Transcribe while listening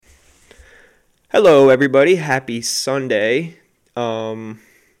Hello, everybody. Happy Sunday. I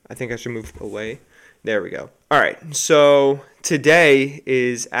think I should move away. There we go. All right. So today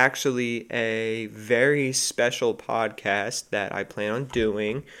is actually a very special podcast that I plan on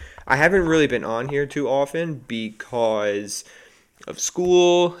doing. I haven't really been on here too often because of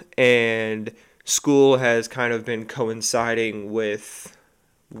school, and school has kind of been coinciding with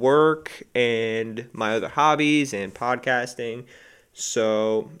work and my other hobbies and podcasting.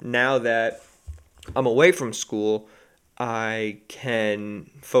 So now that I'm away from school, I can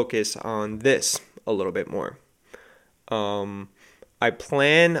focus on this a little bit more. Um, I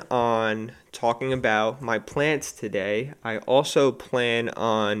plan on talking about my plants today. I also plan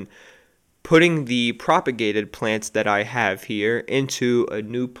on putting the propagated plants that I have here into a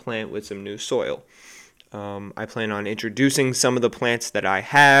new plant with some new soil. I plan on introducing some of the plants that I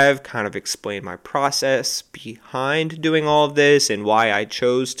have, kind of explain my process behind doing all of this and why I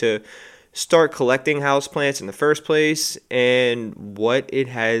chose to start collecting houseplants in the first place, and what it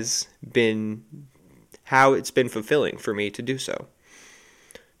has been, how it's been fulfilling for me to do so.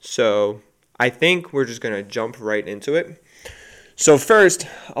 So I think we're just going to jump right into it. So first,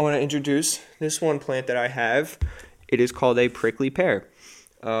 I want to introduce this one plant that I have. It is called a prickly pear.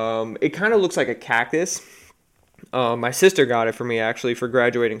 It kind of looks like a cactus. My sister got it for me actually for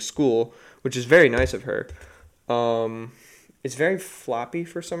graduating school, which is very nice of her. It's very floppy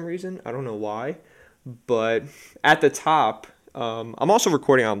for some reason. I don't know why. But at the top, I'm also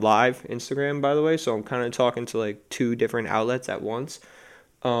recording on live Instagram, by the way. So I'm kind of talking to like two different outlets at once.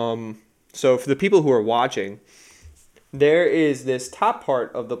 So for the people who are watching, there is this top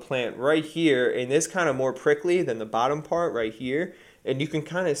part of the plant right here. And this kind of more prickly than the bottom part right here. And you can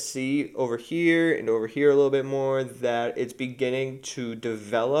kind of see over here and over here a little bit more that it's beginning to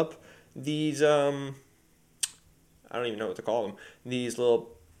develop these I don't even know what to call them. These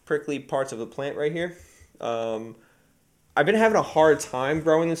little prickly parts of the plant right here. I've been having a hard time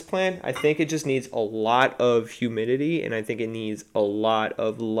growing this plant. I think it just needs a lot of humidity, and I think it needs a lot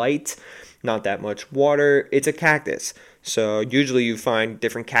of light, not that much water. It's a cactus. So usually you find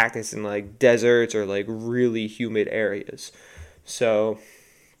different cactus in like deserts or like really humid areas. So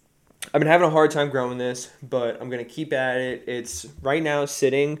I've been having a hard time growing this, but I'm going to keep at it. It's right now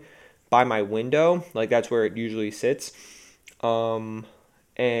sitting by my window, like that's where it usually sits. And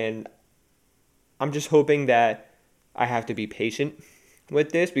I'm just hoping that I have to be patient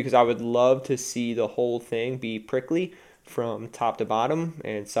with this because I would love to see the whole thing be prickly from top to bottom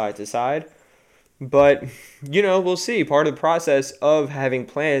and side to side. But, we'll see. Part of the process of having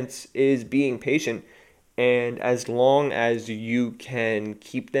plants is being patient. And as long as you can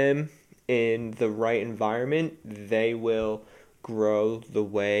keep them in the right environment, they will grow the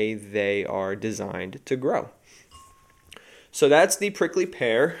way they are designed to grow. So that's the prickly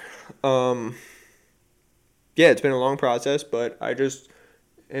pear. It's been a long process, but I just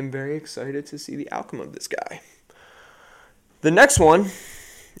am very excited to see the outcome of this guy. The next one,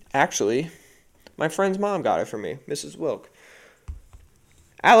 actually, my friend's mom got it for me, Mrs. Wilk.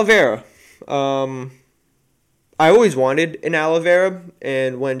 Aloe vera. I always wanted an aloe vera,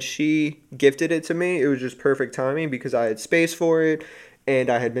 and when she gifted it to me, it was just perfect timing because I had space for it, and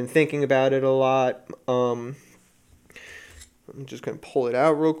I had been thinking about it a lot. I'm just going to pull it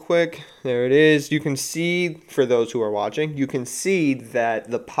out real quick. There it is. You can see, for those who are watching, you can see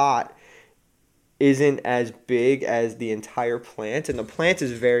that the pot isn't as big as the entire plant, and the plant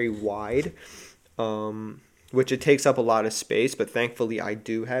is very wide, which it takes up a lot of space, but thankfully I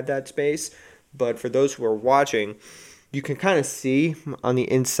do have that space. But for those who are watching, you can kind of see on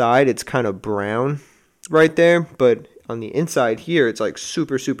the inside, it's kind of brown right there. But on the inside here, it's like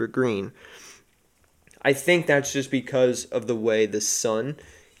super, super green. I think that's just because of the way the sun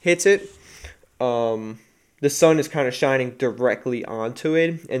hits it. The sun is kind of shining directly onto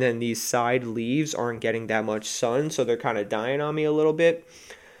it. And then these side leaves aren't getting that much sun, so they're kind of dying on me a little bit.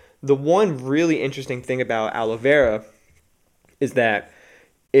 The one really interesting thing about aloe vera is that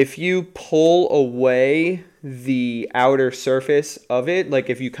if you pull away the outer surface of it, like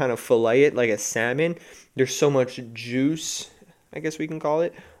if you kind of fillet it like a salmon, there's so much juice, I guess we can call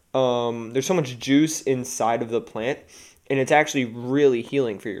it. There's so much juice inside of the plant, and it's actually really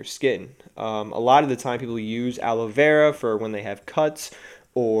healing for your skin. A lot of the time people use aloe vera for when they have cuts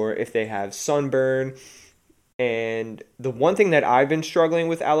or if they have sunburn. And the one thing that I've been struggling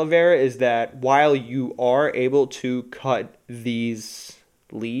with aloe vera is that while you are able to cut these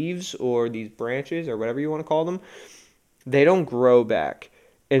leaves or these branches or whatever you want to call them, they don't grow back.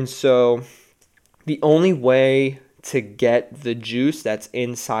 And so the only way to get the juice that's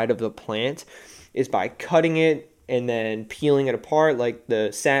inside of the plant is by cutting it and then peeling it apart like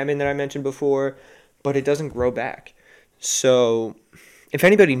the salmon that I mentioned before, but it doesn't grow back. So if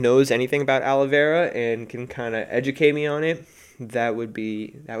anybody knows anything about aloe vera and can kind of educate me on it, that would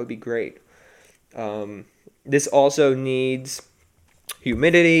be great. This also needs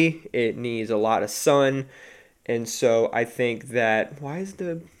humidity. It needs a lot of sun, and so I think that there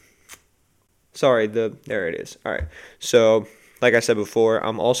it is. All right. So, like I said before,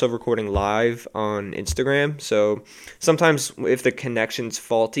 I'm also recording live on Instagram. So, sometimes if the connection's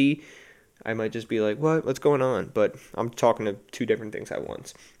faulty, I might just be like, "What? What's going on?" But I'm talking to two different things at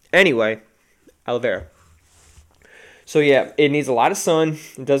once. Anyway, aloe vera. So yeah, it needs a lot of sun.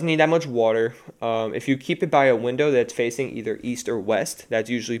 It doesn't need that much water. If you keep it by a window that's facing either east or west, that's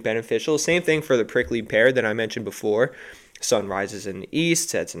usually beneficial. Same thing for the prickly pear that I mentioned before. Sun rises in the east,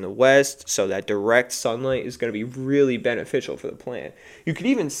 sets in the west, so that direct sunlight is going to be really beneficial for the plant. You could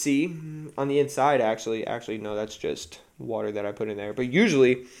even see on the inside, actually no, that's just water that I put in there. But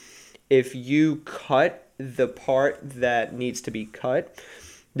usually, if you cut the part that needs to be cut,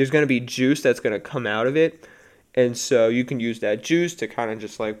 there's going to be juice that's going to come out of it. And so you can use that juice to kind of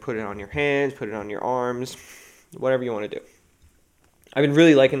just like put it on your hands, put it on your arms, whatever you want to do. I've been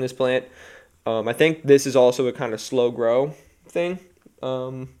really liking this plant. I think this is also a kind of slow grow thing,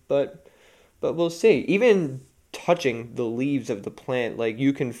 but we'll see. Even touching the leaves of the plant, like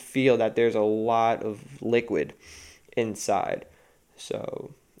you can feel that there's a lot of liquid inside.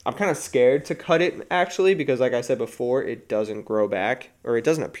 So I'm kind of scared to cut it actually because like I said before, it doesn't grow back, or it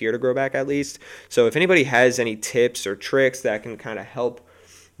doesn't appear to grow back at least. So if anybody has any tips or tricks that can kind of help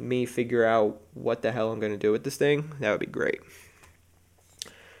me figure out what the hell I'm going to do with this thing, that would be great.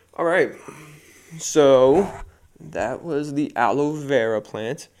 All right. So that was the aloe vera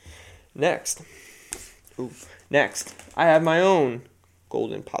plant. Next, I have my own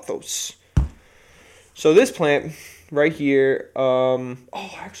golden pothos. So this plant right here,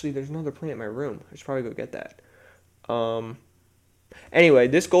 actually, there's another plant in my room. I should probably go get that. Anyway,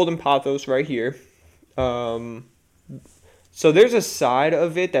 this golden pothos right here. So there's a side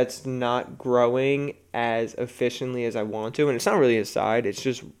of it that's not growing as efficiently as I want to, and it's not really a side. It's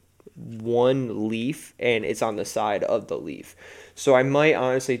just one leaf, and it's on the side of the leaf. So I might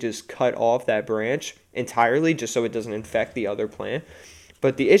honestly just cut off that branch entirely just so it doesn't infect the other plant.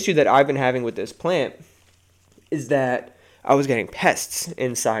 But the issue that I've been having with this plant is that I was getting pests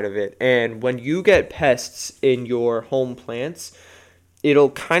inside of it. And when you get pests in your home plants,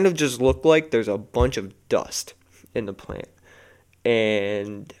 it'll kind of just look like there's a bunch of dust in the plant.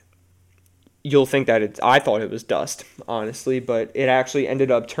 And you'll think that I thought it was dust, honestly, but it actually ended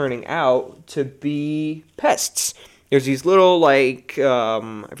up turning out to be pests. There's these little, I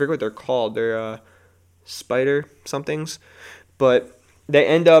forget what they're called. They're spider somethings. But they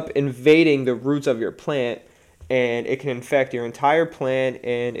end up invading the roots of your plant, and it can infect your entire plant,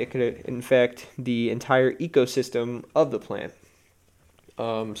 and it can infect the entire ecosystem of the plant.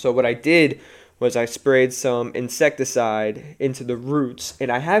 So what I did was I sprayed some insecticide into the roots,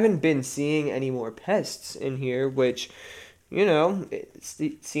 and I haven't been seeing any more pests in here, which,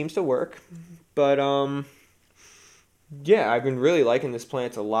 it seems to work. But, yeah, I've been really liking this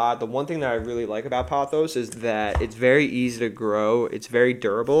plant a lot. The one thing that I really like about pothos is that it's very easy to grow. It's very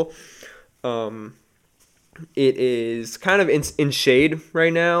durable. It is kind of in shade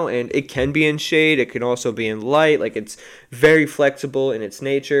right now, and it can be in shade. It can also be in light. Like, it's very flexible in its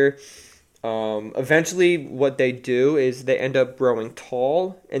nature. Eventually, what they do is they end up growing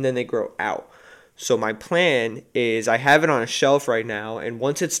tall, and then they grow out. So my plan is I have it on a shelf right now, and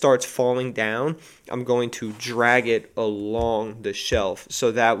once it starts falling down, I'm going to drag it along the shelf.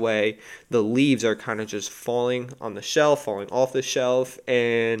 So that way the leaves are kind of just falling on the shelf, falling off the shelf,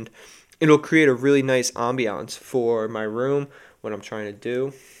 and it'll create a really nice ambiance for my room, what I'm trying to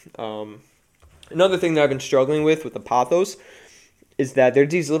do. Another thing that I've been struggling with the pothos is that there's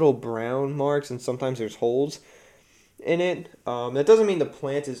these little brown marks, and sometimes there's holes in it. That doesn't mean the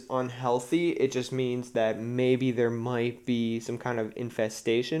plant is unhealthy. It just means that maybe there might be some kind of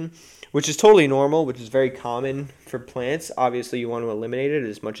infestation, which is totally normal, which is very common for plants. Obviously, you want to eliminate it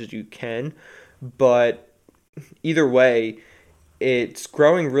as much as you can, but either way, it's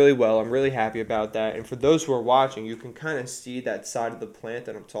growing really well. I'm really happy about that. And for those who are watching, you can kind of see that side of the plant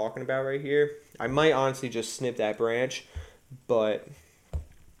that I'm talking about right here. I might honestly just snip that branch, but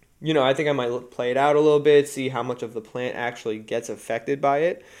I think I might play it out a little bit, see how much of the plant actually gets affected by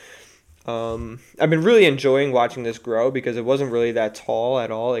it. I've been really enjoying watching this grow because it wasn't really that tall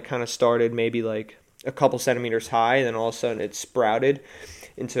at all. It kind of started maybe like a couple centimeters high, and then all of a sudden it sprouted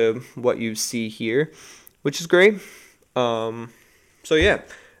into what you see here, which is great. So yeah,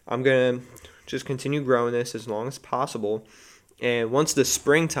 I'm going to just continue growing this as long as possible. And once the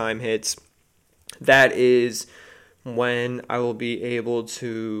springtime hits, that is when I will be able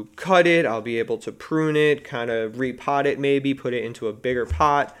to cut it. I'll be able to prune it, kind of repot it maybe, put it into a bigger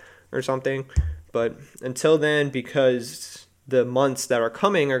pot or something. But until then, because the months that are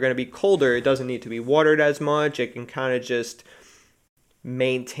coming are going to be colder, it doesn't need to be watered as much. It can kind of just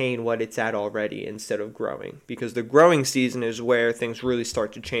maintain what it's at already instead of growing, because the growing season is where things really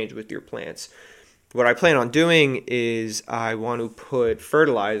start to change with your plants. What I plan on doing is I want to put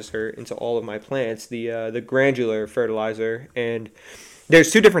fertilizer into all of my plants, the granular fertilizer, and there's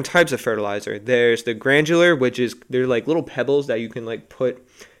two different types of fertilizer. There's the granular, which is they're like little pebbles that you can like put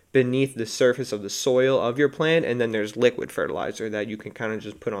beneath the surface of the soil of your plant, and then there's liquid fertilizer that you can kind of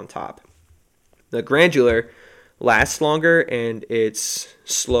just put on top. The granular lasts longer and it's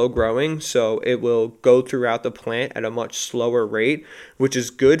slow growing, so it will go throughout the plant at a much slower rate, which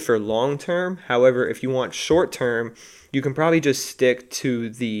is good for long term. However, if you want short term, you can probably just stick to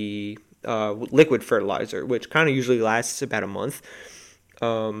the liquid fertilizer, which kind of usually lasts about a month.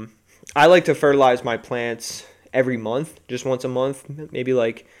 I like to fertilize my plants every month, just once a month, maybe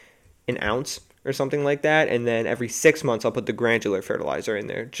like an ounce or something like that, and then every 6 months I'll put the granular fertilizer in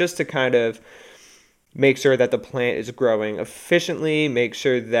there just to kind of make sure that the plant is growing efficiently, make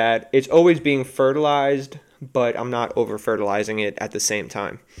sure that it's always being fertilized, but I'm not over-fertilizing it at the same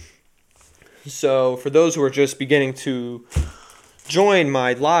time. So for those who are just beginning to join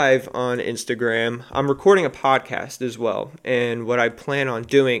my live on Instagram, I'm recording a podcast as well. And what I plan on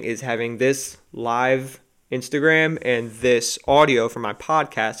doing is having this live Instagram and this audio for my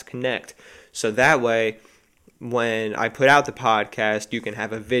podcast connect. So that way, when I put out the podcast, you can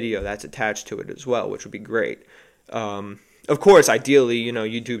have a video that's attached to it as well, which would be great. Of course, ideally,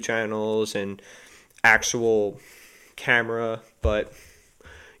 YouTube channels and actual camera, but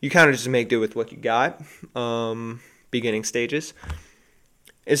you kind of just make do with what you got, beginning stages.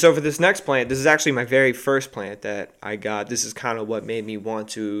 And so for this next plant, this is actually my very first plant that I got. This is kind of what made me want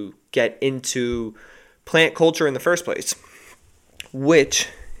to get into plant culture in the first place, which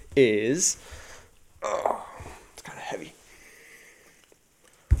is... it's kind of heavy.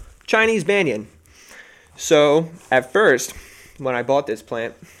 Chinese banyan. So at first, when I bought this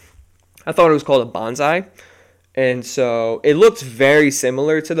plant, I thought it was called a bonsai. And so it looks very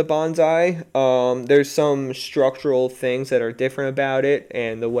similar to the bonsai. There's some structural things that are different about it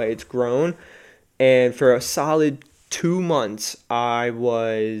and the way it's grown. And for a solid 2 months, what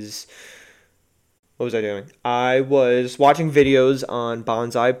was I doing? I was watching videos on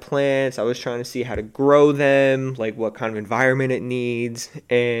bonsai plants. I was trying to see how to grow them, like what kind of environment it needs.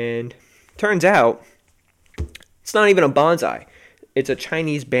 And turns out it's not even a bonsai. It's a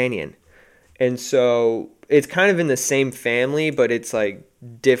Chinese banyan. And so it's kind of in the same family, but it's like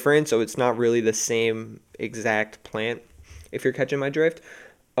different. So it's not really the same exact plant, if you're catching my drift.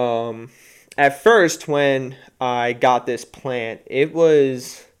 At first, when I got this plant, it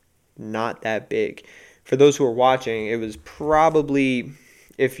was not that big. For those who are watching, it was probably,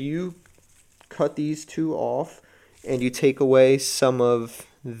 if you cut these two off and you take away some of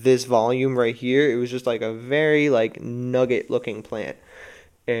this volume right here, it was just like a very like nugget looking plant,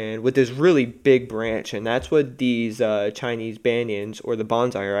 and with this really big branch. And that's what these Chinese banyans or the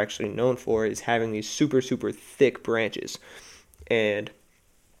bonsai are actually known for, is having these super thick branches. And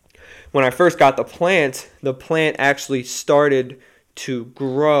when I first got the plant actually started to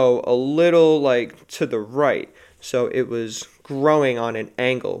grow a little like to the right. So it was growing on an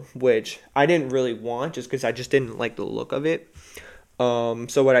angle, which I didn't really want just because I just didn't like the look of it.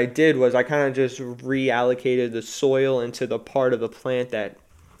 So what I did was I kind of just reallocated the soil into the part of the plant that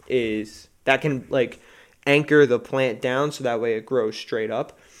can like anchor the plant down, so that way it grows straight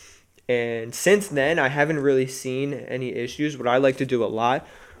up. And since then, I haven't really seen any issues. What I like to do a lot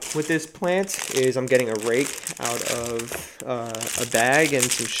with this plant is I'm getting a rake out of a bag and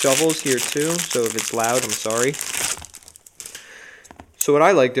some shovels here too. So if it's loud, I'm sorry. So what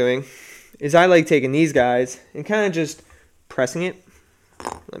I like doing is I like taking these guys and kind of just pressing it.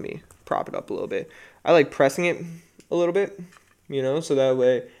 Let me prop it up a little bit. I like pressing it a little bit, so that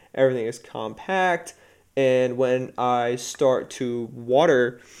way everything is compact. And when I start to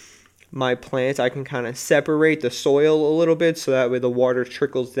water my plants, I can kind of separate the soil a little bit, so that way the water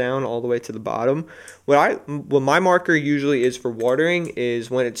trickles down all the way to the bottom. What my marker usually is for watering is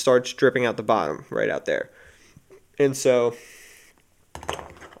when it starts dripping out the bottom, right out there. And so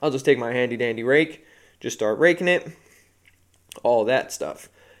I'll just take my handy dandy rake, just start raking it, all that stuff.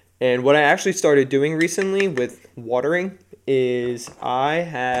 And what I actually started doing recently with watering is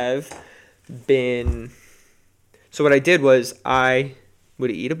so what I did was I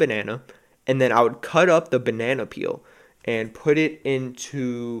would eat a banana, and then I would cut up the banana peel and put it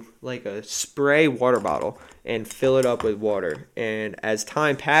into like a spray water bottle and fill it up with water. And as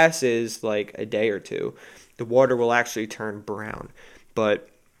time passes, like a day or two, the water will actually turn brown. But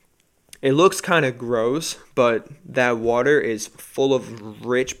it looks kind of gross, but that water is full of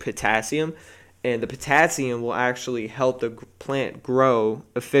rich potassium, and the potassium will actually help the plant grow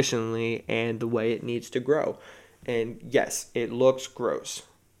efficiently and the way it needs to grow. And yes, it looks gross,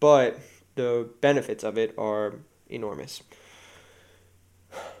 but the benefits of it are enormous.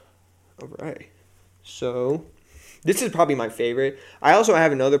 All right. So this is probably my favorite. I also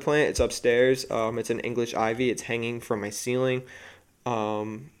have another plant. It's upstairs. It's an English ivy. It's hanging from my ceiling.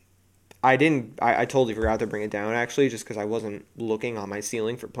 I totally forgot to bring it down actually, just because I wasn't looking on my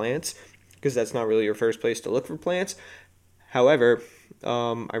ceiling for plants, because that's not really your first place to look for plants. However,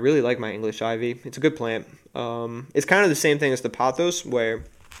 I really like my English ivy. It's a good plant. It's kind of the same thing as the pothos, where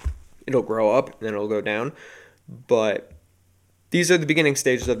it'll grow up and then it'll go down. But these are the beginning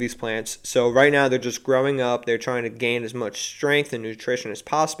stages of these plants. So right now they're just growing up. They're trying to gain as much strength and nutrition as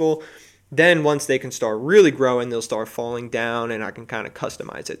possible. Then once they can start really growing, they'll start falling down, and I can kind of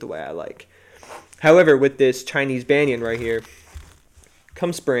customize it the way I like. However, with this Chinese banyan right here,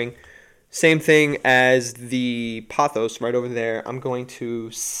 come spring, same thing as the pothos right over there, I'm going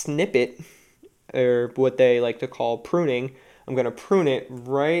to snip it, or what they like to call pruning. I'm going to prune it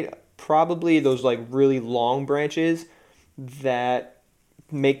right, probably those like really long branches that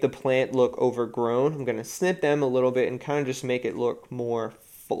make the plant look overgrown. I'm going to snip them a little bit and kind of just make it look more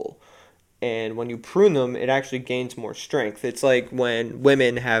full. And when you prune them, it actually gains more strength. It's like when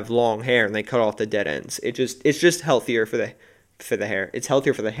women have long hair and they cut off the dead ends. It's just healthier for the hair. It's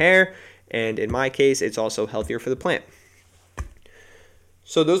healthier for the hair, and in my case, it's also healthier for the plant.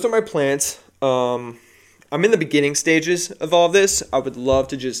 So those are my plants. I'm in the beginning stages of all of this. I would love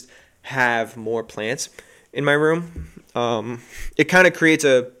to just have more plants in my room. It kind of creates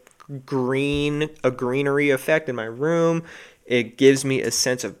a greenery effect in my room. It gives me a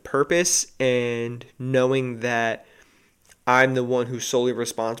sense of purpose, and knowing that I'm the one who's solely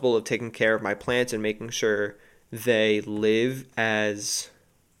responsible of taking care of my plants and making sure they live as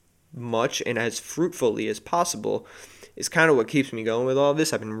much and as fruitfully as possible is kind of what keeps me going with all of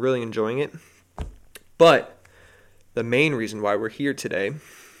this. I've been really enjoying it. But the main reason why we're here today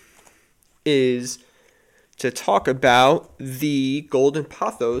is to talk about the golden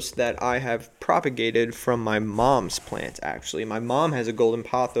pothos that I have propagated from my mom's plant, actually. My mom has a golden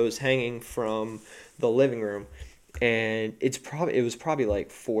pothos hanging from the living room, and it was probably like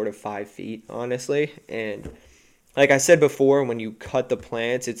 4 to 5 feet, honestly. And like I said before, when you cut the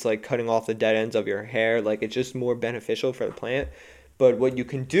plants, it's like cutting off the dead ends of your hair. Like, it's just more beneficial for the plant. But what you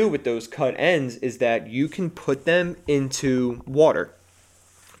can do with those cut ends is that you can put them into water.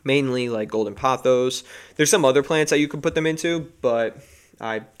 Mainly like golden pothos. There's some other plants that you can put them into, but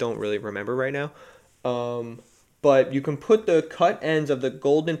I don't really remember right now. But you can put the cut ends of the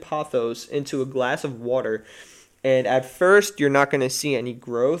golden pothos into a glass of water, and at first you're not going to see any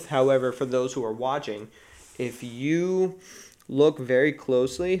growth. However, for those who are watching, if you look very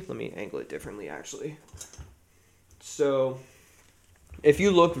closely, let me angle it differently actually. So if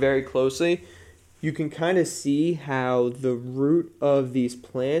you look very closely, you can kind of see how the root of these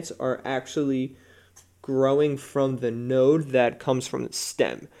plants are actually growing from the node that comes from the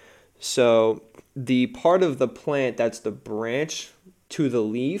stem. So the part of the plant that's the branch to the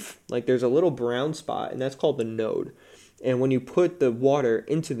leaf, like there's a little brown spot, and that's called the node. And when you put the water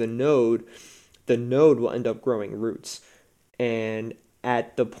into the node will end up growing roots. And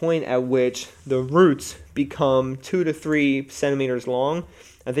at the point at which the roots become 2 to 3 centimeters long,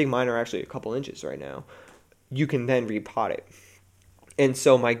 I think mine are actually a couple inches right now, you can then repot it. And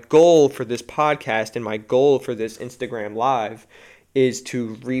so my goal for this podcast and my goal for this Instagram Live is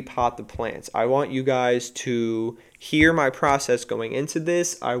to repot the plants. I want you guys to hear my process going into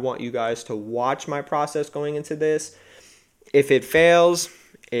this. I want you guys to watch my process going into this. If it fails,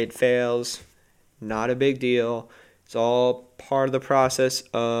 it fails. Not a big deal. It's all part of the process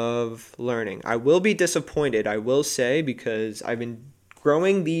of learning. I will be disappointed, I will say, because I've been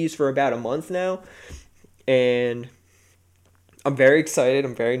growing these for about a month now, and I'm very excited.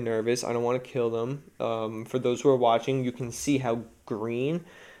 I'm very nervous. I don't want to kill them. For those who are watching, you can see how green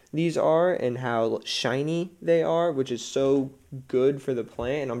these are and how shiny they are, which is so good for the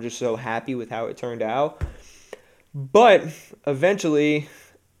plant, and I'm just so happy with how it turned out. But eventually,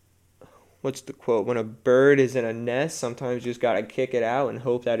 what's the quote? When a bird is in a nest, sometimes you just got to kick it out and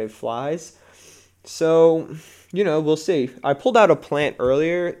hope that it flies. So, we'll see. I pulled out a plant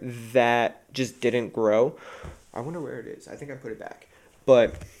earlier that just didn't grow. I wonder where it is. I think I put it back.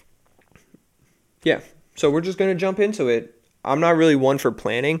 But yeah, so we're just going to jump into it. I'm not really one for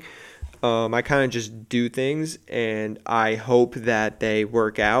planning. I kind of just do things and I hope that they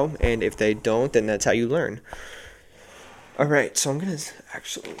work out. And if they don't, then that's how you learn. All right, so I'm going to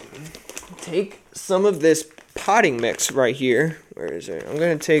actually take some of this potting mix right here. Where is it? I'm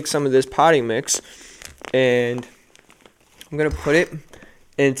going to take some of this potting mix and I'm going to put it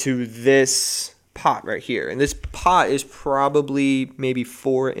into this pot right here. And this pot is probably maybe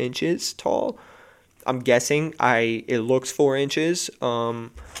 4 inches tall. I'm guessing it looks 4 inches.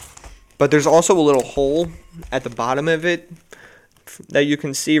 But there's also a little hole at the bottom of it that you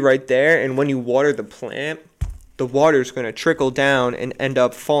can see right there. And when you water the plant, the water's going to trickle down and end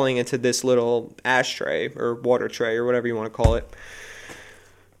up falling into this little ashtray or water tray or whatever you want to call it.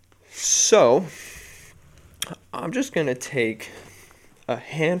 So I'm just going to take a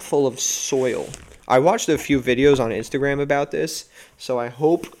handful of soil. I watched a few videos on Instagram about this, so I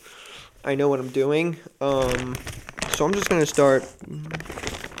hope I know what I'm doing. So I'm just going to start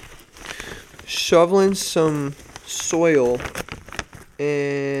shoveling some soil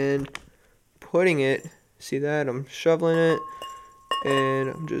and putting it, see that? I'm shoveling it and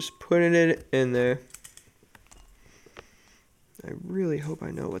I'm just putting it in there. I really hope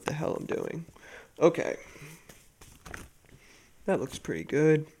I know what the hell I'm doing. Okay. That looks pretty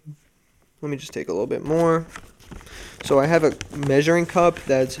good. Let me just take a little bit more. So I have a measuring cup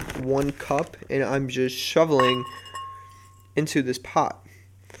that's 1 cup and I'm just shoveling into this pot.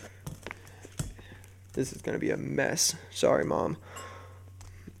 This is going to be a mess. Sorry, Mom.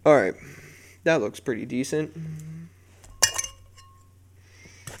 All right. That looks pretty decent.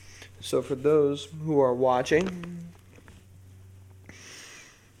 So for those who are watching,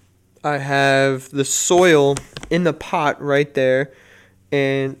 I have the soil in the pot right there,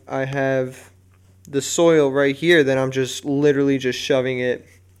 and I have the soil right here that I'm just literally just shoving it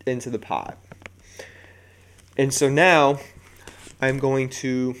into the pot. And so now I'm going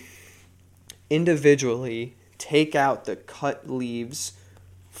to individually take out the cut leaves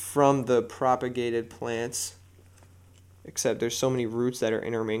from the propagated plants, except there's so many roots that are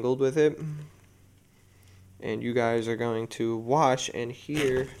intermingled with it. And you guys are going to watch and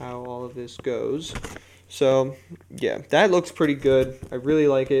hear how all of this goes. So, yeah, that looks pretty good. I really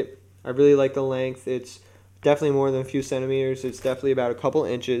like it. I really like the length. It's definitely more than a few centimeters. It's definitely about a couple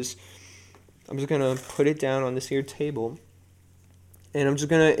inches. I'm just going to put it down on this here table. And I'm just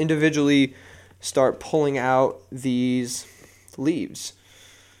going to individually start pulling out these leaves.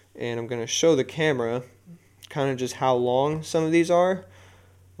 And I'm going to show the camera kind of just how long some of these are.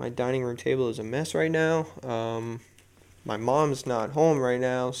 My dining room table is a mess right now. My mom's not home right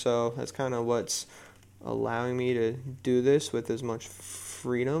now, so that's kind of what's allowing me to do this with as much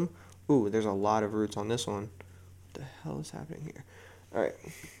freedom. Ooh, there's a lot of roots on this one. What the hell is happening here? All right,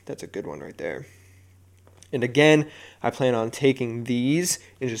 that's a good one right there. And again, I plan on taking these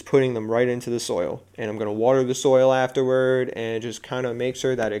and just putting them right into the soil. And I'm going to water the soil afterward and just kind of make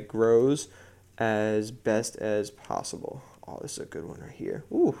sure that it grows as best as possible. Oh, this is a good one right here.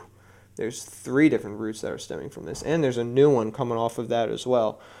 Ooh, there's 3 different roots that are stemming from this. And there's a new one coming off of that as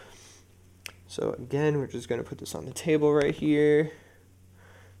well. So again, we're just going to put this on the table right here.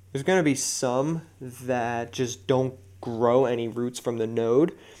 There's going to be some that just don't grow any roots from the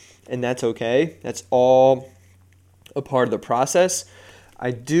node. And that's okay. That's all a part of the process.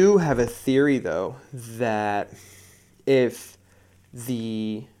 I do have a theory, though, that if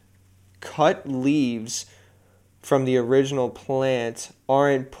the cut leaves from the original plant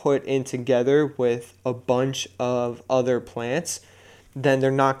aren't put in together with a bunch of other plants, then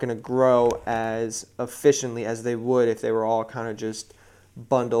they're not going to grow as efficiently as they would if they were all kind of just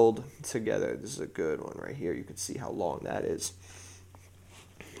bundled together. This is a good one right here. You can see how long that is.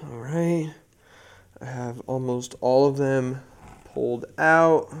 All right, I have almost all of them pulled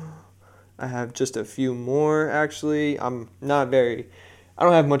out. I have just a few more, actually. I don't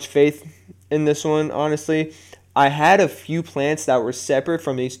have much faith in this one, honestly. I had a few plants that were separate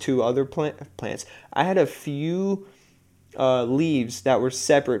from these 2 other plants. I had a few leaves that were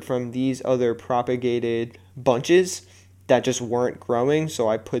separate from these other propagated bunches that just weren't growing, so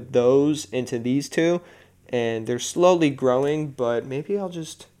I put those into these 2, and they're slowly growing, but maybe I'll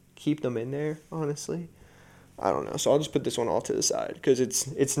just keep them in there, honestly. I don't know. So I'll just put this one all to the side because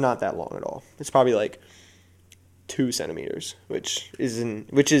it's not that long at all. It's probably like 2 centimeters, which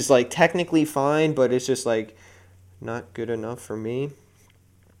is like technically fine, but it's just like not good enough for me.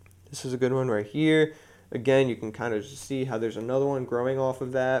 This is a good one right here. Again, you can kind of see how there's another one growing off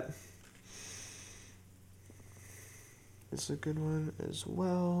of that. This is a good one as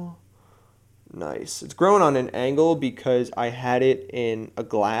well. Nice. It's growing on an angle because I had it in a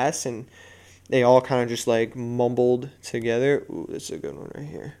glass, and they all kind of just like mumbled together. Ooh, this is a good one right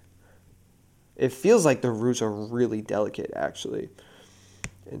here. It feels like the roots are really delicate, actually.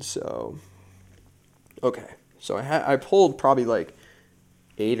 And so, okay. So I pulled probably like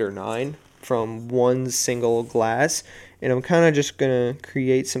 8 or 9 from one single glass. And I'm kind of just going to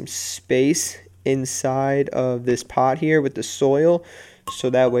create some space inside of this pot here with the soil. So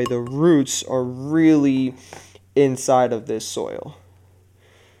that way the roots are really inside of this soil.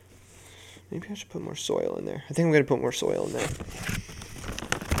 Maybe I should put more soil in there. I think I'm going to put more soil in there.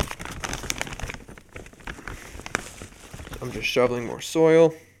 I'm just shoveling more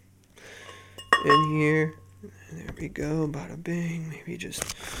soil in here. There we go. Bada bing. Maybe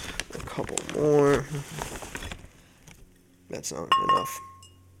just a couple more. That's not enough.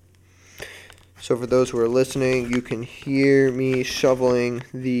 So for those who are listening, you can hear me shoveling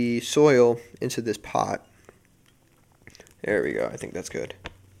the soil into this pot. There we go. I think that's good.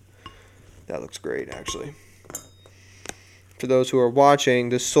 That looks great, actually. For those who are watching,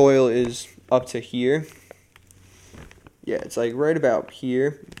 the soil is up to here. Yeah, it's like right about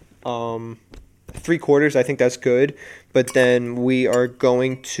here. 3/4, I think that's good. But then we are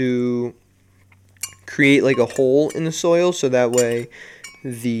going to create like a hole in the soil so that way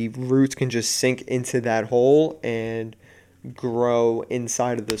the roots can just sink into that hole and grow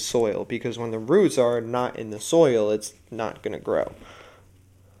inside of the soil. Because when the roots are not in the soil, it's not going to grow.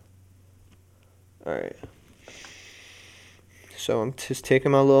 Alright. So I'm just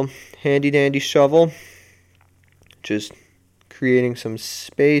taking my little handy dandy shovel. Just creating some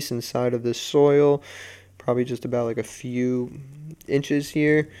space inside of the soil. Probably just about like a few inches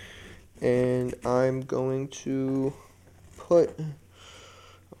here. And I'm going to put... I'm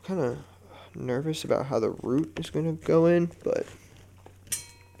kind of nervous about how the root is going to go in, but...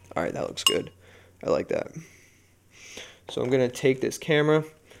 Alright, that looks good. I like that. So I'm going to take this camera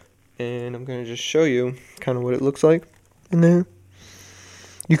and I'm going to just show you kind of what it looks like in there.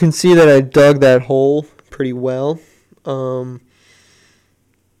 You can see that I dug that hole pretty well. And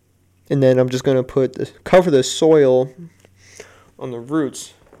then I'm just going to cover the soil on the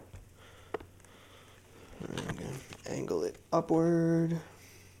roots. I'm going to angle it upward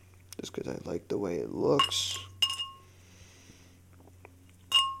just because I like the way it looks.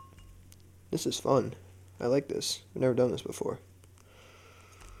 This is fun. I like this. I've never done this before.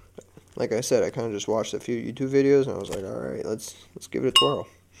 Like I said, I kind of just watched a few YouTube videos and I was like, alright, let's give it a twirl.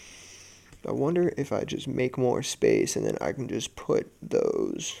 I wonder if I just make more space and then I can just put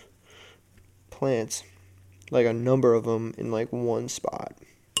those plants, like a number of them, in like one spot.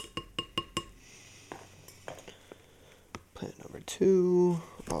 Plant number 2.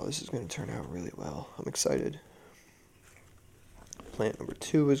 Oh, this is going to turn out really well. I'm excited. Plant number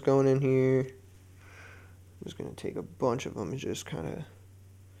 2 is going in here. I'm just going to take a bunch of them and just kind of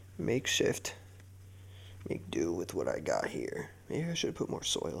make do with what I got here. Maybe I should have put more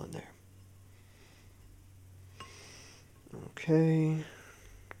soil in there. Okay.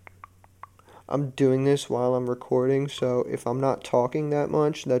 I'm doing this while I'm recording, so if I'm not talking that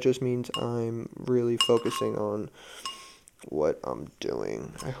much, that just means I'm really focusing on what I'm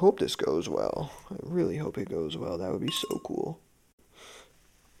doing. I hope this goes well. I really hope it goes well. That would be so cool.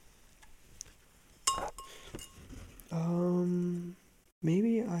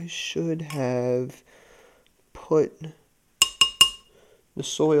 Maybe I should have put the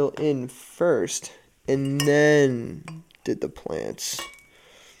soil in first and then did the plants.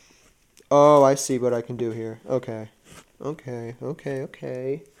 Oh, I see what I can do here. Okay. Alright.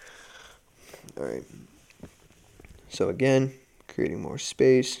 So again, creating more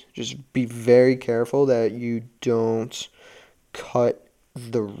space. Just be very careful that you don't cut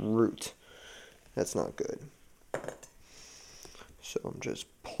the root. That's not good. So I'm just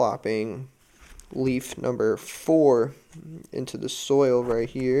plopping leaf number 4 into the soil right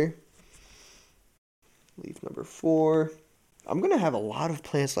here. Leaf number 4. I'm going to have a lot of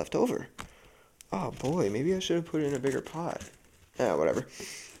plants left over. Oh boy, maybe I should have put it in a bigger pot. Whatever.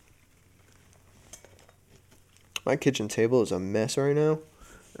 My kitchen table is a mess right now.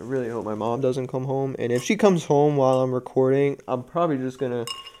 I really hope my mom doesn't come home. And if she comes home while I'm recording, I'm probably just going to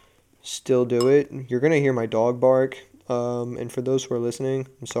still do it. You're going to hear my dog bark. And for those who are listening,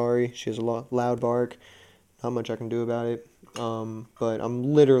 I'm sorry. She has a loud bark. Not much I can do about it. But I'm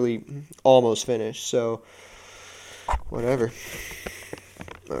literally almost finished. So, whatever.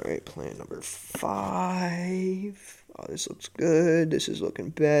 Alright, plant number 5. Oh, this looks good. This is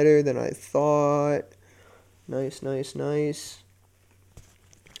looking better than I thought. Nice. It's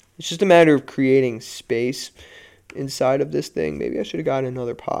just a matter of creating space inside of this thing. Maybe I should have gotten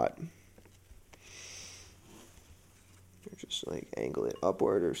another pot. just like angle it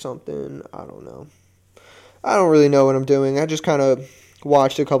upward or something. I don't know. I don't really know what I'm doing. I just kind of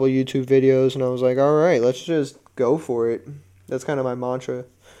watched a couple YouTube videos and I was like, all right, let's just go for it. That's kind of my mantra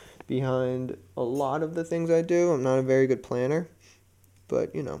behind a lot of the things I do. I'm not a very good planner,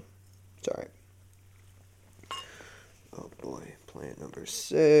 but you know, it's all right. Oh boy, plant number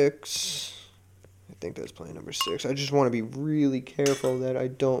 6. I think that's plant number 6. I just want to be really careful that I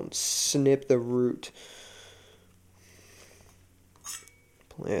don't snip the root.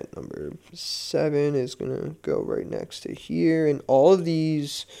 Plant number 7 is going to go right next to here. And all of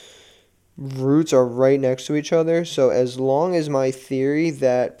these roots are right next to each other. So as long as my theory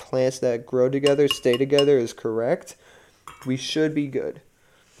that plants that grow together stay together is correct, we should be good.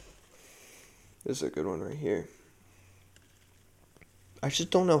 This is a good one right here. I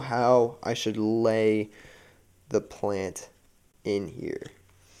just don't know how I should lay the plant in here.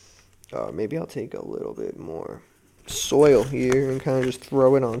 Maybe I'll take a little bit more soil here and kind of just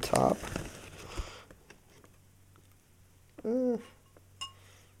throw it on top.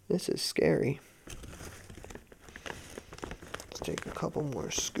 This is scary. Let's take a couple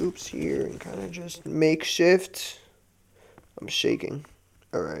more scoops here and kind of just makeshift. I'm shaking.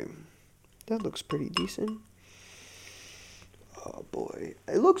 All right. That looks pretty decent. Oh boy,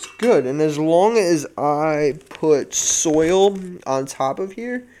 it looks good. And as long as I put soil on top of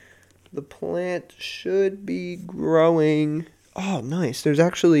here, the plant should be growing. Oh, nice. There's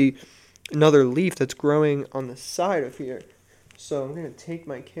actually another leaf that's growing on the side of here. So I'm going to take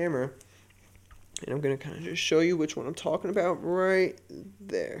my camera and I'm going to kind of just show you which one I'm talking about right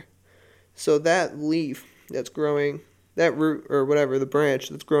there. So that leaf that's growing, that root or whatever, the branch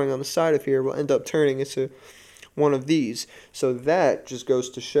that's growing on the side of here will end up turning into one of these. So that just goes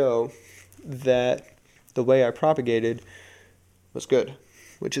to show that the way I propagated was good,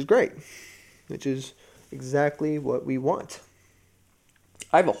 which is great, which is exactly what we want.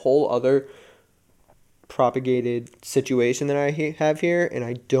 I have a whole other propagated situation that I have here, and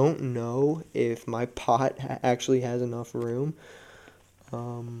I don't know if my pot actually has enough room.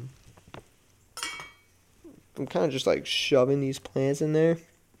 I'm kind of just like shoving these plants in there.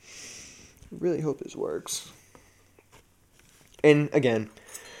 I really hope this works. And again,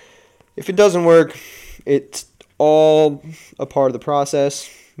 if it doesn't work, it's all a part of the process.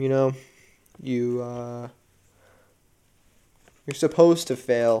 You know, you're supposed to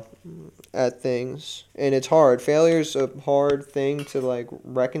fail at things, and it's hard. Failure's a hard thing to like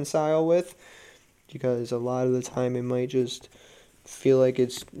reconcile with, because a lot of the time it might just feel like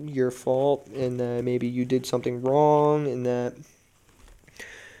it's your fault and that maybe you did something wrong, and that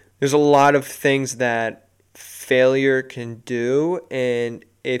there's a lot of things that failure can do. And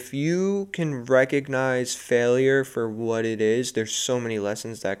if you can recognize failure for what it is, there's so many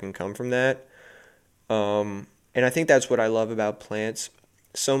lessons that can come from that. And I think that's what I love about plants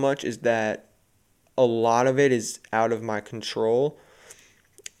so much, is that a lot of it is out of my control.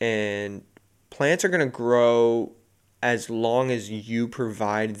 And plants are going to grow as long as you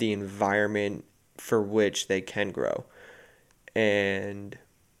provide the environment for which they can grow. And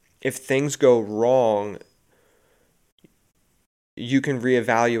if things go wrong, you can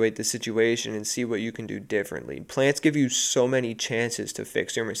reevaluate the situation and see what you can do differently. Plants give you so many chances to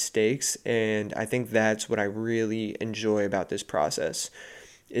fix your mistakes, and I think that's what I really enjoy about this process,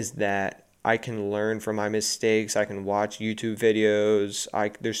 is that I can learn from my mistakes. I can watch YouTube videos.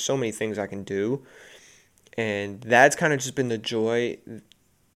 There's so many things I can do, and that's kind of just been the joy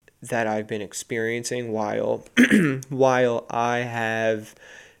that I've been experiencing while while I have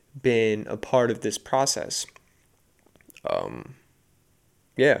been a part of this process.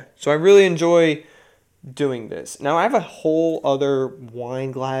 Yeah, so I really enjoy doing this. Now I have a whole other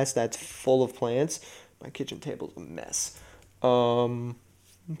wine glass that's full of plants. My kitchen table's a mess. So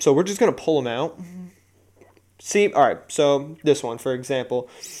we're just gonna pull them out. See, all right. So this one, for example,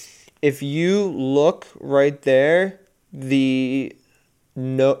 if you look right there, there's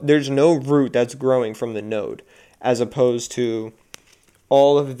no root that's growing from the node, as opposed to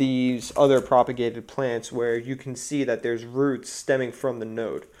all of these other propagated plants where you can see that there's roots stemming from the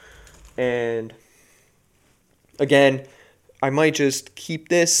node. And again, I might just keep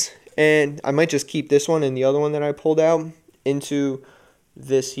this, and I might just keep this one and the other one that I pulled out into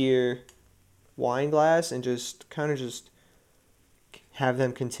this here wine glass and just kind of just have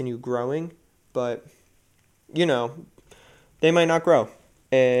them continue growing. But, you know, they might not grow,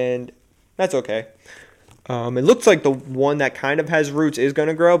 and that's okay. It looks like the one that kind of has roots is going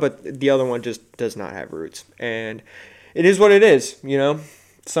to grow, but the other one just does not have roots. And it is what it is, you know.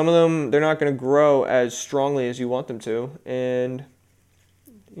 Some of them, they're not going to grow as strongly as you want them to. And,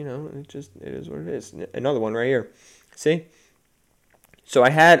 you know, it is what it is. Another one right here. See? So I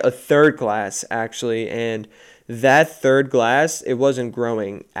had a third glass actually, and that third glass, it wasn't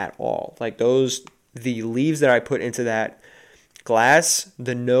growing at all. Like the leaves that I put into that glass,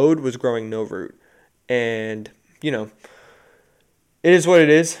 the node was growing no root. And, it is what it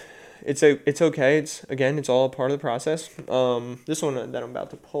is. It's okay. It's all a part of the process. This one that I'm about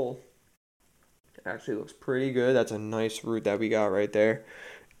to pull actually looks pretty good. That's a nice root that we got right there.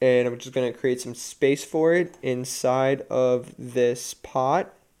 And I'm just going to create some space for it inside of this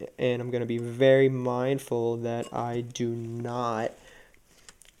pot. And I'm going to be very mindful that I do not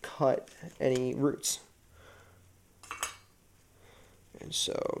cut any roots. And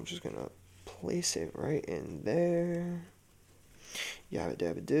so I'm just going to place it right in there. Yabba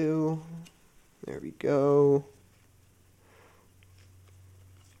dabba do. There we go.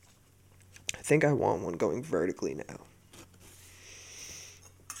 I think I want one going vertically now.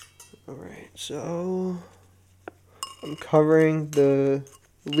 Alright, so I'm covering the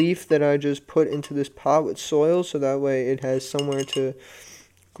leaf that I just put into this pot with soil so that way it has somewhere to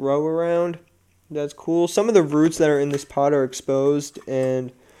grow around. That's cool. Some of the roots that are in this pot are exposed,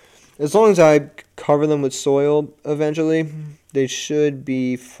 and as long as I cover them with soil eventually, they should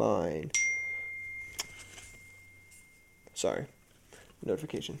be fine. Sorry.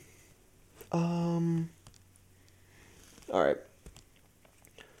 Notification. Alright.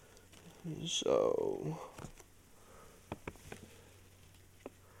 So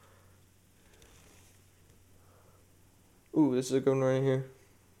ooh, this is a good one right here.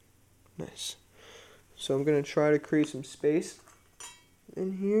 Nice. So I'm going to try to create some space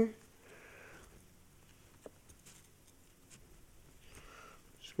in here.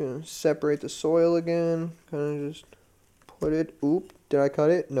 Just going to separate the soil again. Kind of just put it. Oop. Did I cut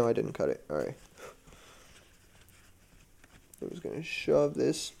it? No, I didn't cut it. Alright. I'm just going to shove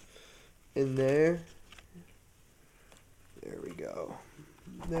this in there. There we go.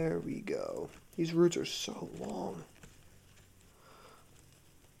 There we go. These roots are so long.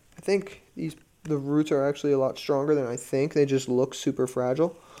 I think the roots are actually a lot stronger than I think. They just look super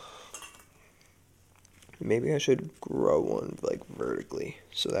fragile. Maybe I should grow one like vertically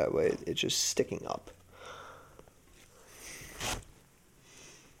so that way it's just sticking up.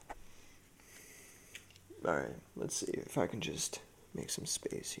 Alright, let's see if I can just make some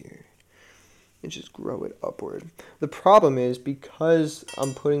space here and just grow it upward. The problem is because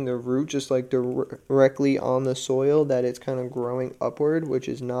I'm putting the root just like directly on the soil that it's kind of growing upward, which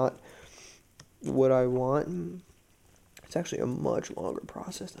is not what I want. It's actually a much longer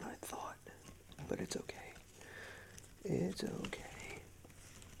process than I thought, but it's okay. It's okay.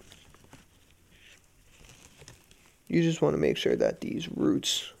 You just want to make sure that these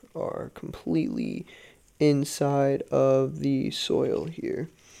roots are completely inside of the soil here.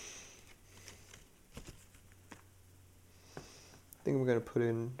 I think I'm going to put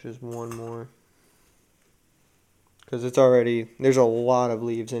in just one more because there's a lot of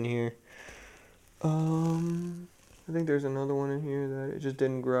leaves in here. I think there's another one in here that it just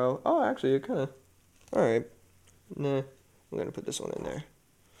didn't grow. Oh, actually, it kind of... Alright. Nah, I'm going to put this one in there.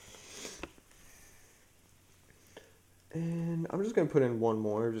 And I'm just going to put in one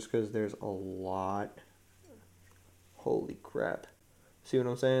more just because there's a lot. Holy crap. See what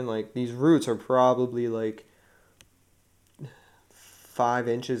I'm saying? Like, these roots are probably like 5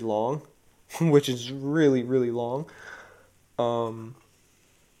 inches long, which is really, really long.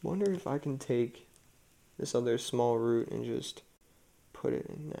 Wonder if I can take this other small root and just put it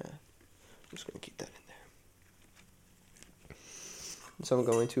in there. I'm just going to keep that in there. So I'm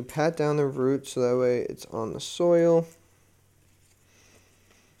going to pat down the root so that way it's on the soil.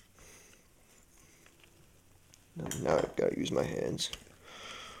 Now I've got to use my hands.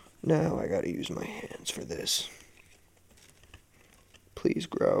 Now I got to use my hands for this. Please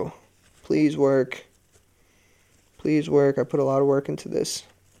grow. Please work. Please work. I put a lot of work into this.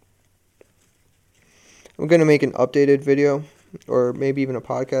 I'm going to make an updated video or maybe even a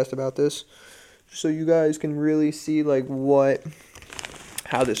podcast about this so you guys can really see like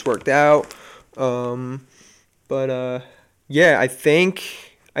how this worked out. Yeah, I think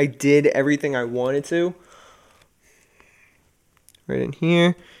I did everything I wanted to. Right in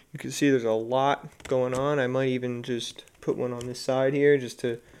here, you can see there's a lot going on. I might even just put one on this side here just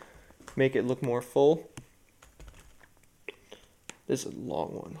to make it look more full. This is a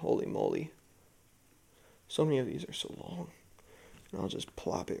long one, holy moly. So many of these are so long. And I'll just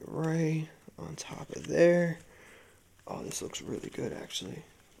plop it right on top of there. Oh, this looks really good actually.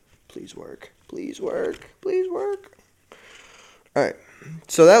 Please work, please work, please work. Alright,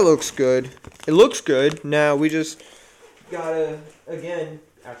 so that looks good. It looks good. Now we just gotta, again,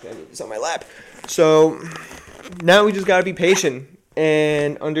 actually I need this on my lap. So now we just got to be patient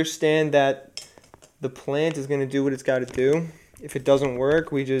and understand that the plant is going to do what it's got to do. If it doesn't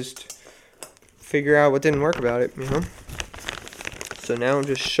work, we just figure out what didn't work about it, you know? So now I'm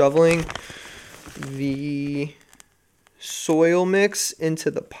just shoveling the soil mix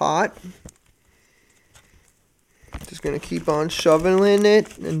into the pot. Just going to keep on shoveling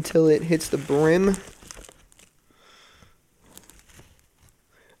it until it hits the brim.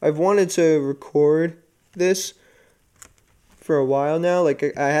 I've wanted to record this for a while now.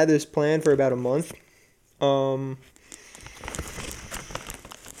 Like, I had this plan for about a month.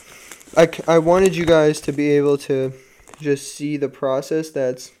 I wanted you guys to be able to just see the process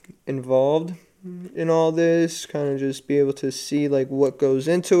that's involved in all this, kind of just be able to see like what goes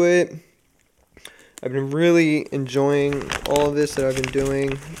into it. I've been really enjoying all of this that I've been doing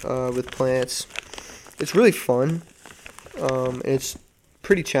with plants. It's really fun. And it's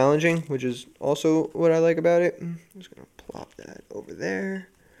pretty challenging, which is also what I like about it. I'm just going to plop that over there.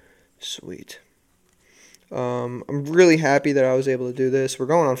 Sweet. I'm really happy that I was able to do this. We're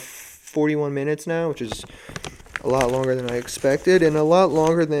going on 41 minutes now, which is a lot longer than I expected and a lot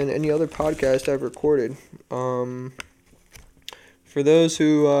longer than any other podcast I've recorded. For those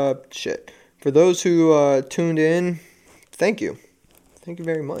who tuned in, thank you. Thank you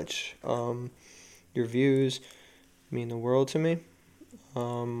very much. Your views mean the world to me.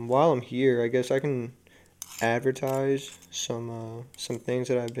 While I'm here, I guess I can advertise some things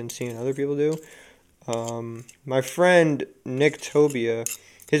that I've been seeing other people do. My friend Nick Tobia,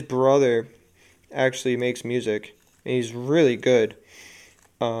 his brother actually makes music, and he's really good.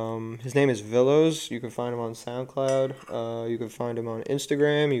 His name is Villos. You can find him on SoundCloud. You can find him on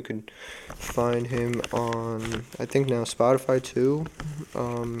Instagram. You can find him on, I think now, Spotify too.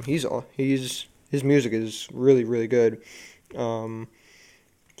 His music is really, really good.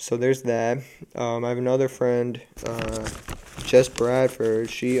 So there's that. I have another friend, Jess Bradford.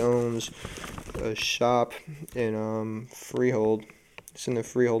 She owns a shop in Freehold. It's in the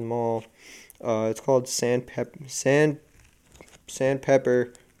Freehold Mall. It's called Sandpepper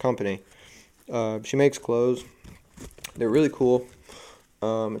Company. She makes clothes. They're really cool.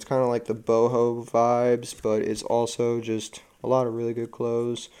 It's kind of like the boho vibes, but it's also just a lot of really good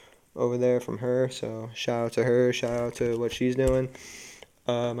clothes over there from her. So shout out to her. Shout out to what she's doing.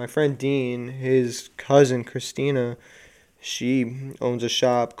 My friend Dean, his cousin Christina, she owns a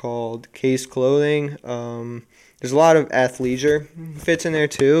shop called Case Clothing. There's a lot of athleisure fits in there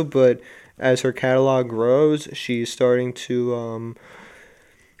too, but as her catalog grows, she's starting to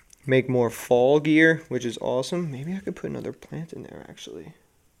make more fall gear, which is awesome. Maybe I could put another plant in there, actually.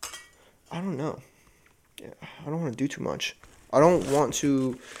 I don't know. Yeah, I don't want to do too much. I don't want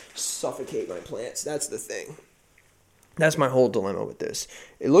to suffocate my plants. That's the thing. That's my whole dilemma with this.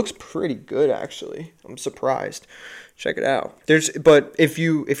 It looks pretty good, actually. I'm surprised. Check it out. But if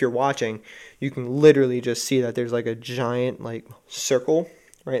you're watching, you can literally just see that there's like a giant like circle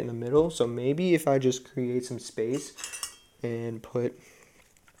right in the middle. So maybe if I just create some space and put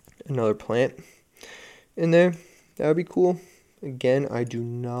another plant in there, that would be cool. Again, I do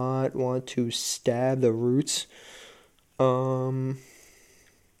not want to stab the roots. There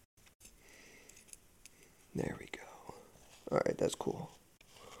we go. Alright, that's cool.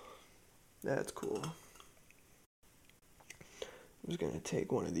 That's cool. I'm just going to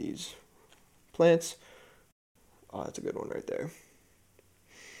take one of these plants. Oh, that's a good one right there.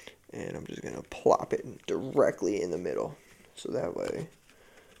 And I'm just going to plop it directly in the middle. So that way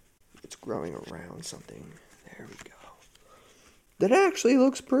it's growing around something. There we go. That actually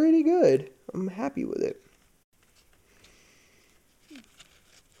looks pretty good. I'm happy with it.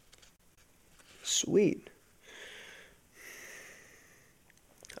 Sweet.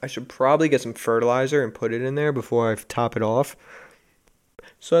 I should probably get some fertilizer and put it in there before I top it off.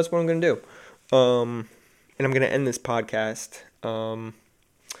 So that's what I'm going to do. And I'm going to end this podcast.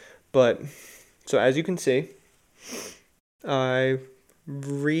 But, so as you can see, I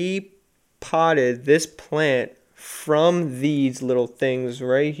repotted this plant from these little things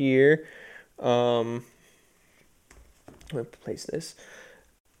right here. I'm going to place this.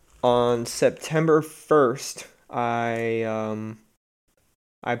 On September 1st,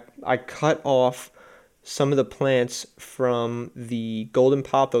 I cut off some of the plants from the golden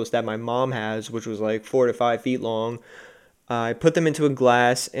pothos that my mom has, which was like 4 to 5 feet long. I put them into a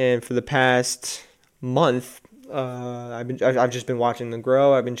glass, and for the past month, I've just been watching them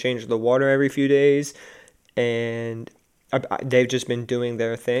grow. I've been changing the water every few days, and they've just been doing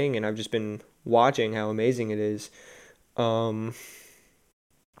their thing, and I've just been watching how amazing it is.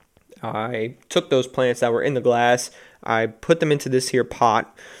 I took those plants that were in the glass, I put them into this here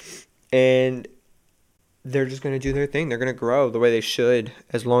pot, and they're just going to do their thing. They're going to grow the way they should,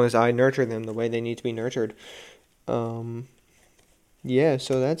 as long as I nurture them the way they need to be nurtured. Um, yeah,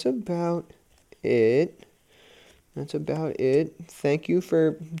 so that's about it. That's about it. Thank you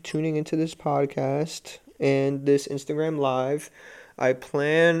for tuning into this podcast and this Instagram Live. I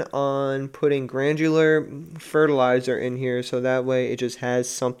plan on putting granular fertilizer in here so that way it just has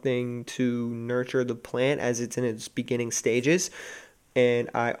something to nurture the plant as it's in its beginning stages. And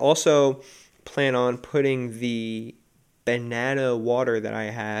I also plan on putting the banana water that I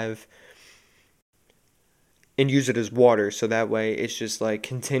have and use it as water so that way it's just like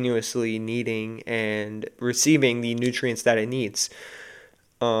continuously needing and receiving the nutrients that it needs.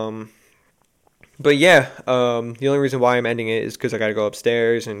 Um, but yeah, the only reason why I'm ending it is because I got to go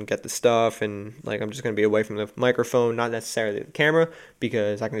upstairs and get the stuff, and like I'm just gonna be away from the microphone, not necessarily the camera,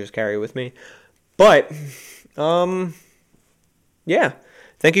 because I can just carry it with me. But yeah,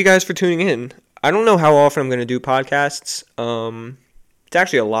 thank you guys for tuning in. I don't know how often I'm gonna do podcasts. It's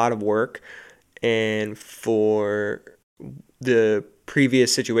actually a lot of work, and for the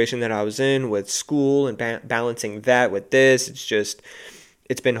previous situation that I was in with school and balancing that with this,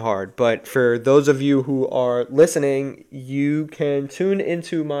 it's been hard. But for those of you who are listening, you can tune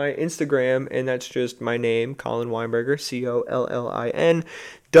into my Instagram, and that's just my name, Colin Weinberger,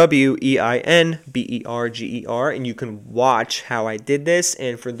 COLLINWEINBERGER, and you can watch how I did this.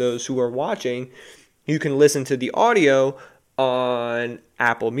 And for those who are watching, you can listen to the audio on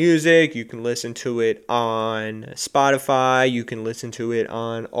Apple Music, you can listen to it on Spotify, you can listen to it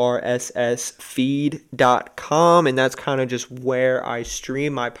on rssfeed.com, and that's kind of just where I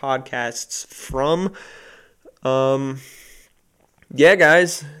stream my podcasts from. Yeah,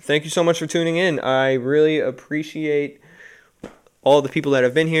 guys, thank you so much for tuning in. I really appreciate all the people that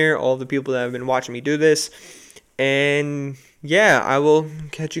have been here, all the people that have been watching me do this, and yeah, I will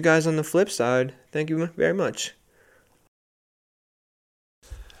catch you guys on the flip side. Thank you very much.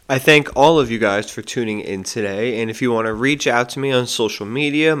 I thank all of you guys for tuning in today, and if you want to reach out to me on social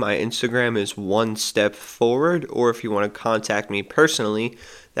media, my Instagram is One Step Forward, or if you want to contact me personally,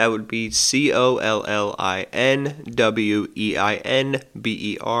 that would be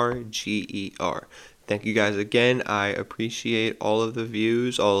COLLINWEINBERGER. Thank you guys again. I appreciate all of the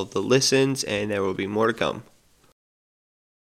views, all of the listens, and there will be more to come.